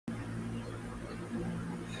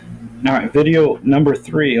All right, video number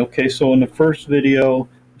 3. Okay, so in the first video,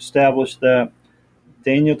 established that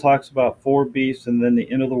Daniel talks about 4 beasts and then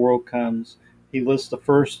the end of the world comes. He lists the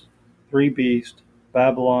first 3 beasts: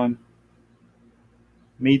 Babylon,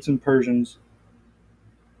 Medes and Persians,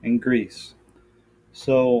 and Greece.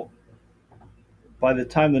 So by the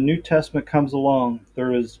time the New Testament comes along,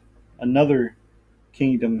 there is another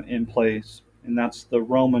kingdom in place, and that's the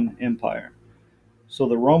Roman Empire. So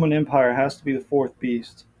the Roman Empire has to be the 4th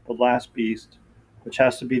beast, the last beast, which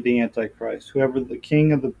has to be the Antichrist. Whoever the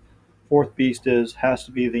king of the 4th beast is has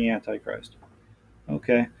to be the Antichrist.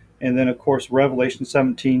 Okay? And then, of course, Revelation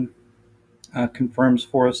 17 confirms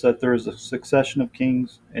for us that there is a succession of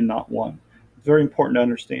kings and not one. It's very important to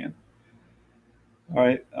understand. All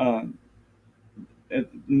right? And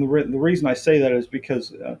the reason I say that is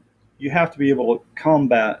because you have to be able to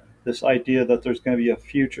combat this idea that there's going to be a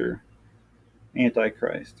future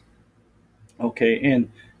Antichrist. Okay, and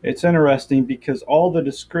it's interesting because all the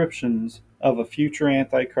descriptions of a future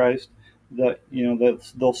Antichrist, that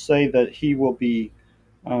they'll say that he will be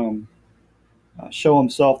um, show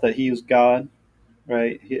himself that he is God,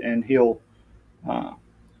 right? And uh,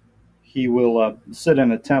 he will sit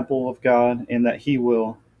in a temple of God, and that he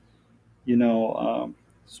will,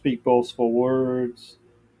 speak boastful words,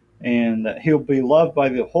 and that he'll be loved by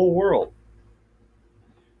the whole world.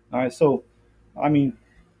 All right, so I mean,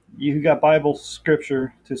 you got Bible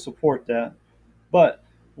scripture to support that, but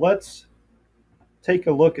let's take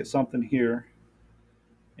a look at something here.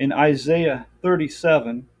 In Isaiah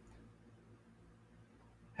 37,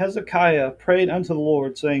 Hezekiah prayed unto the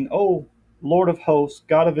Lord, saying, O Lord of hosts,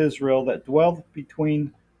 God of Israel, that dwelleth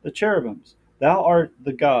between the cherubims, thou art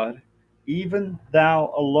the God, even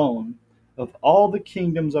thou alone, of all the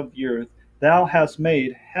kingdoms of the earth, thou hast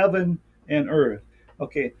made heaven and earth.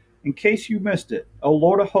 Okay, in case you missed it, O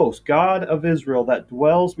Lord of hosts, God of Israel, that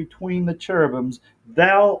dwells between the cherubims,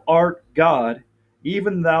 thou art God,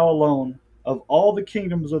 even thou alone, of all the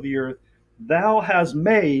kingdoms of the earth, thou hast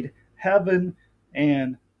made heaven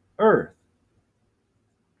and earth.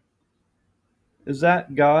 Is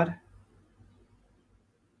that God?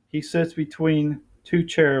 He sits between 2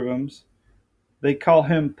 cherubims. They call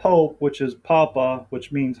him Pope, which is Papa,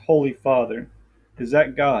 which means Holy Father. Is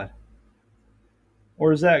that God?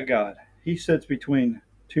 Or is that God? He sits between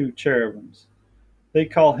 2 cherubims. They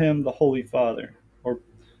call him the Holy Father, or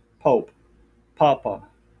Pope, Papa,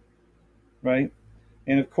 right?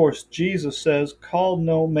 And of course, Jesus says, call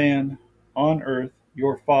no man on earth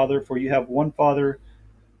your Father, for you have one Father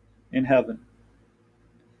in heaven.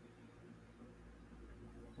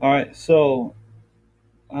 All right, so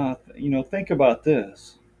think about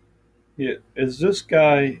this. Is this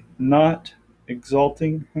guy not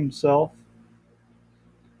exalting himself?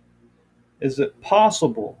 Is it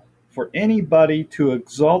possible for anybody to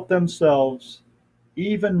exalt themselves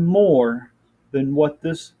even more than what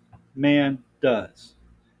this man does?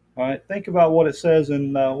 All right, think about what it says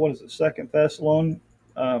in what is it,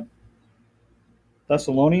 uh,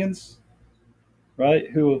 Thessalonians, right?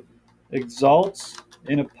 Who exalts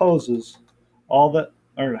and opposes all that,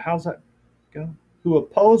 or how's that go? Who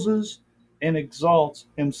opposes and exalts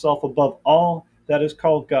himself above all that is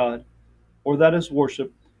called God or that is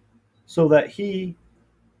worship, so that he,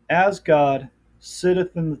 as God,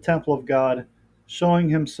 sitteth in the temple of God, showing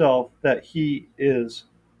himself that he is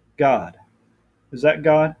God. Is that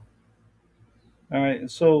God? All right,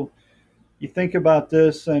 and so you think about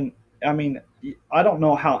this, and I mean, I don't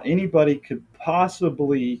know how anybody could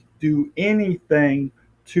possibly do anything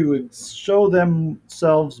to show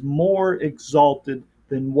themselves more exalted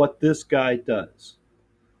than what this guy does.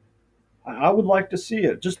 I would like to see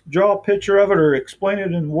it. Just draw a picture of it or explain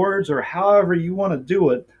it in words or however you want to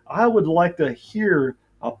do it. I would like to hear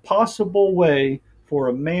a possible way for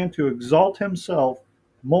a man to exalt himself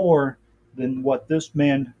more than what this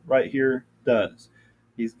man right here does.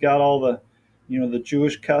 He's got all the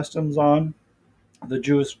Jewish customs on, the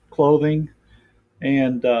Jewish clothing,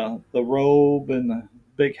 and the robe and the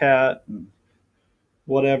big hat and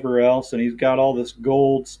whatever else. And he's got all this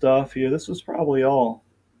gold stuff here. This is probably all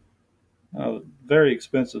very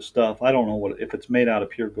expensive stuff. I don't know if it's made out of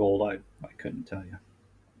pure gold. I couldn't tell you.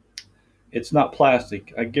 It's not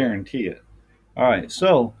plastic. I guarantee it. All right.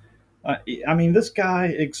 So, I mean, this guy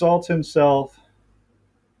exalts himself.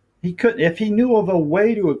 He could, if he knew of a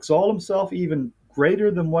way to exalt himself even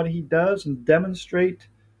greater than what he does and demonstrate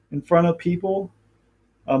in front of people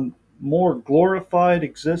a more glorified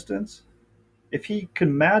existence. If he could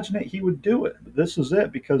imagine it, he would do it. But this is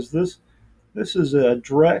it, because this is a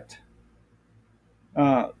direct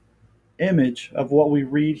uh, image of what we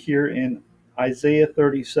read here in Isaiah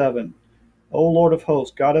 37. O Lord of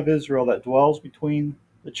hosts, God of Israel, that dwells between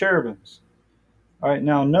the cherubims. All right,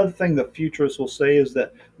 now another thing that futurists will say is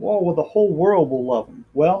that, well, the whole world will love him.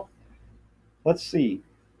 Well, let's see.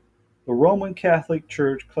 The Roman Catholic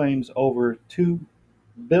Church claims over 2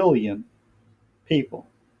 billion people.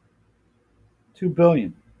 2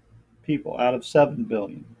 billion people out of 7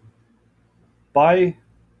 billion. By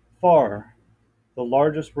far the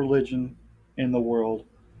largest religion in the world,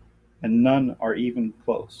 and none are even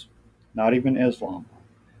close. Not even Islam.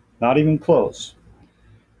 Not even close.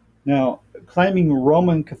 Now, claiming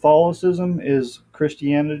Roman Catholicism is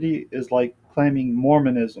Christianity is like claiming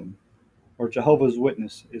Mormonism or Jehovah's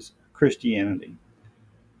Witness is Christianity.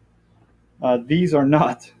 These are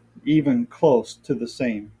not even close to the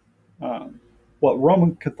same. Um, what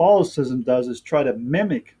Roman Catholicism does is try to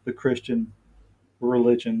mimic the Christian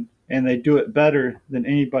religion, and they do it better than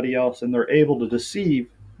anybody else, and they're able to deceive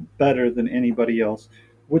better than anybody else,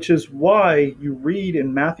 which is why you read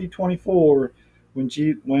in Matthew 24 when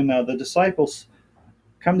the disciples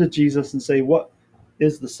come to Jesus and say, "What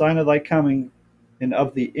is the sign of thy coming and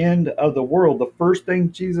of the end of the world?" The first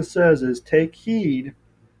thing Jesus says is, "Take heed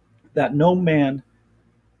that no man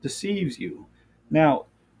deceives you." Now,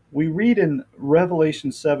 we read in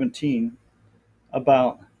Revelation 17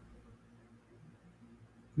 about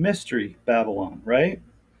mystery Babylon, right?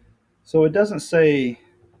 So it doesn't say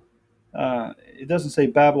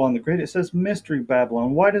Babylon the Great. It says mystery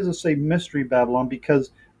Babylon. Why does it say mystery Babylon?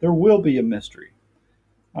 Because there will be a mystery.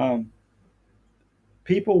 Um,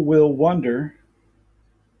 People will wonder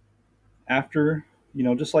after,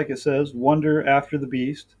 just like it says, wonder after the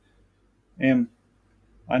beast, and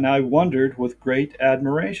I wondered with great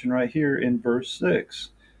admiration right here in verse 6.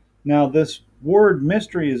 Now, this word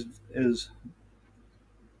mystery is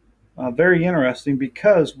very interesting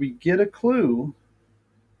because we get a clue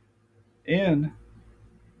in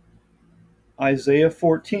Isaiah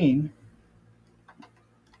 14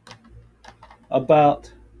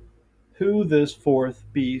 about who this fourth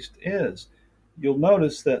beast is. You'll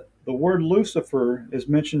notice that the word Lucifer is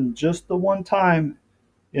mentioned just the one time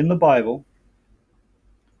in the Bible,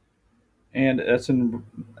 and that's in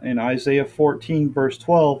Isaiah 14, verse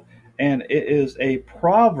 12, and it is a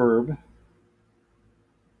proverb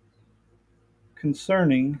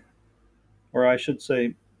concerning, or I should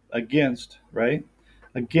say, against, right?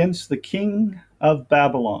 Against the king of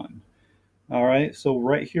Babylon. All right, so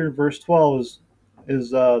right here, verse 12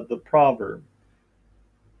 is the proverb.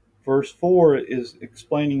 Verse 4 is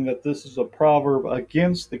explaining that this is a proverb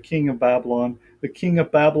against the king of Babylon. The king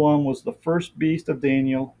of Babylon was the first beast of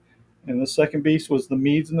Daniel, and the second beast was the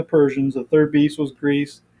Medes and the Persians. The third beast was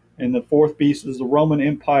Greece, and the fourth beast is the Roman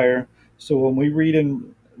Empire. So when we read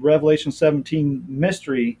in Revelation 17,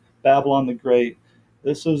 mystery, Babylon the Great,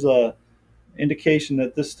 this is a indication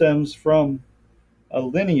that this stems from a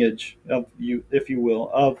lineage of you, if you will,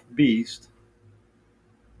 of beast.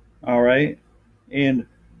 All right, and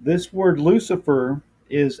this word Lucifer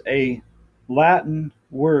is a Latin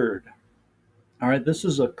word. All right, this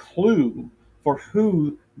is a clue for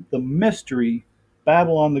who the mystery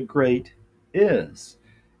Babylon the Great is.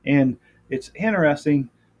 And it's interesting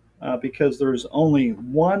because there's only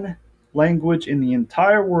one language in the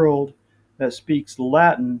entire world that speaks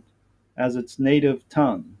Latin as its native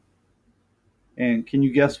tongue. And can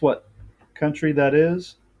you guess what country that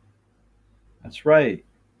is? That's right,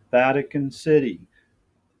 Vatican City.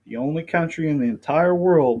 The only country in the entire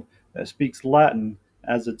world that speaks Latin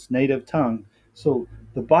as its native tongue. So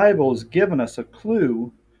the Bible has given us a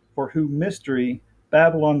clue for who mystery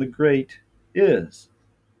Babylon the Great is.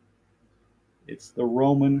 It's the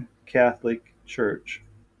Roman Catholic Church.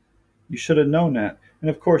 You should have known that. And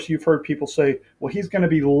of course, you've heard people say, well, he's going to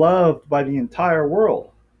be loved by the entire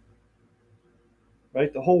world,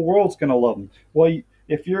 right? The whole world's going to love him. Well,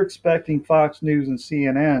 if you're expecting Fox News and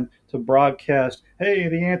CNN to broadcast, hey,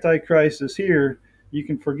 the Antichrist is here, you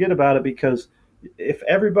can forget about it, because if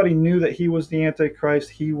everybody knew that he was the Antichrist,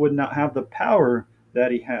 he would not have the power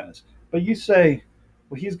that he has. But you say,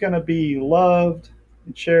 well, he's going to be loved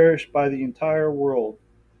and cherished by the entire world.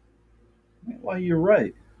 Well, you're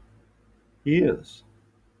right. He is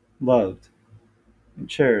loved and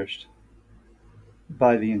cherished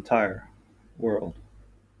by the entire world.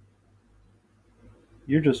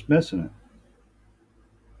 You're just missing it.